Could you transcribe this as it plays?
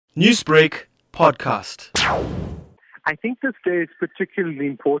Newsbreak podcast. I think this day is particularly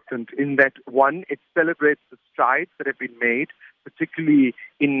important in that, one, it celebrates the strides that have been made, particularly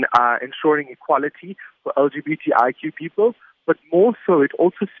in ensuring equality for LGBTIQ people, but more so it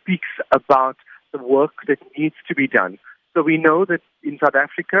also speaks about the work that needs to be done. So we know that in South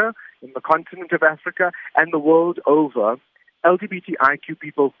Africa, in the continent of Africa, and the world over, LGBTIQ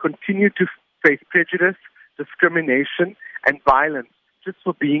people continue to face prejudice, discrimination, and violence just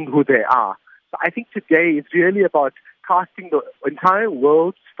for being who they are. So I think today is really about casting the entire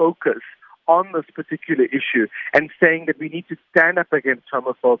world's focus on this particular issue and saying that we need to stand up against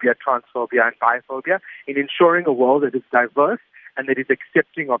homophobia, transphobia, and biphobia in ensuring a world that is diverse and that is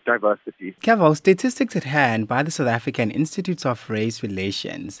accepting of diversity. Keval, statistics at hand by the South African Institute of Race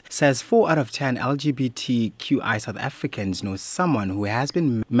Relations says 4 out of 10 LGBTQI South Africans know someone who has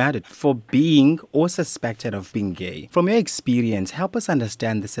been murdered for being or suspected of being gay. From your experience, help us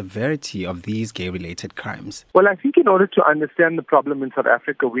understand the severity of these gay-related crimes. Well, I think in order to understand the problem in South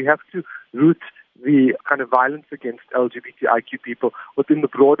Africa, we have to root the kind of violence against LGBTIQ people within the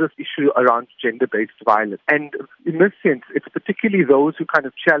broader issue around gender-based violence. And in this sense, it's particularly those who kind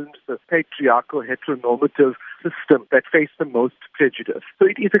of challenge the patriarchal, heteronormative system that face the most prejudice. So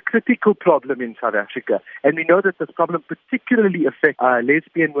it is a critical problem in South Africa. And we know that this problem particularly affects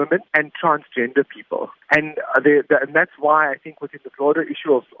lesbian women and transgender people. And that's why I think within the broader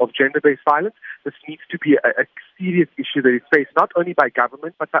issue of gender-based violence, this needs to be a serious issue that is faced not only by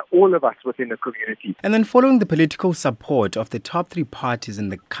government, but by all of us within the community. And then following the political support of the top 3 parties in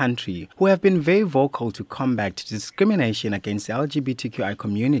the country who have been very vocal to combat discrimination against the LGBTQI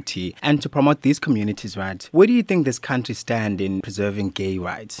community and to promote these communities' rights, where do you think this country stands in preserving gay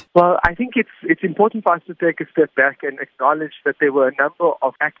rights? Well, I think it's important for us to take a step back and acknowledge that there were a number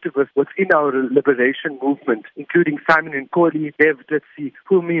of activists within our liberation movement, including Simon Nkoli, Bev Ditsi,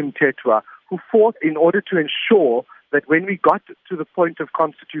 Phumi Mthethwa, who fought in order to ensure that when we got to the point of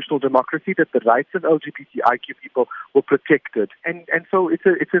constitutional democracy, that the rights of LGBTIQ people were protected. And so it's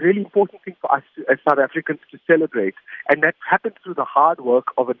a really important thing for us as South Africans to celebrate. And that happened through the hard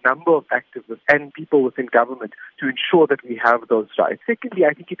work of a number of activists and people within government to ensure that we have those rights. Secondly,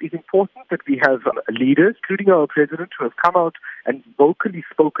 I think it is important that we have leaders, including our president, who have come out and vocally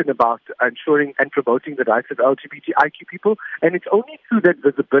spoken about ensuring and promoting the rights of LGBTIQ people. And it's only through that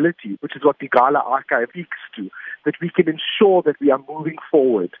visibility, which is what the GALA archive speaks to, that we can ensure that we are moving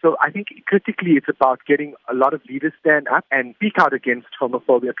forward. So I think critically it's about getting a lot of leaders stand up and speak out against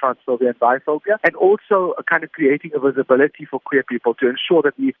homophobia, transphobia, and biphobia, and also kind of creating a visibility for queer people to ensure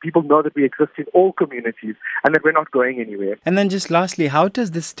that people know that we exist in all communities and that we're not going anywhere. And then just lastly, how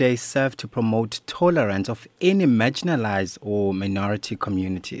does this day serve to promote tolerance of any marginalized or minority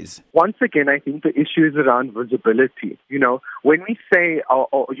communities? Once again, I think the issue is around visibility. When we say,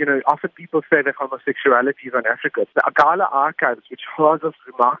 often people say that homosexuality is on Africa. The GALA archives, which has a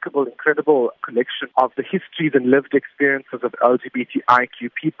remarkable, incredible collection of the histories and lived experiences of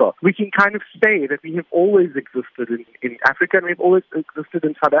LGBTIQ people, we can kind of say that we have always existed in Africa and we've always existed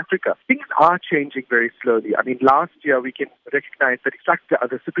in South Africa. Things are changing very slowly. I mean, last year we can recognize that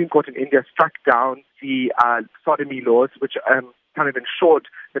the Supreme Court in India struck down the sodomy laws, which kind of ensured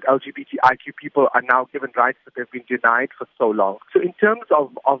that LGBTIQ people are now given rights that they've been denied for so long. So in terms of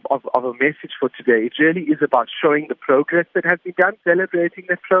a message for today, it really is about showing the progress that has been done, celebrating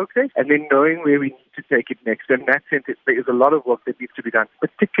that progress, and then knowing where we need to take it next. And in that sense, there is a lot of work that needs to be done,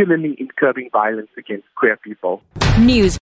 particularly in curbing violence against queer people. News.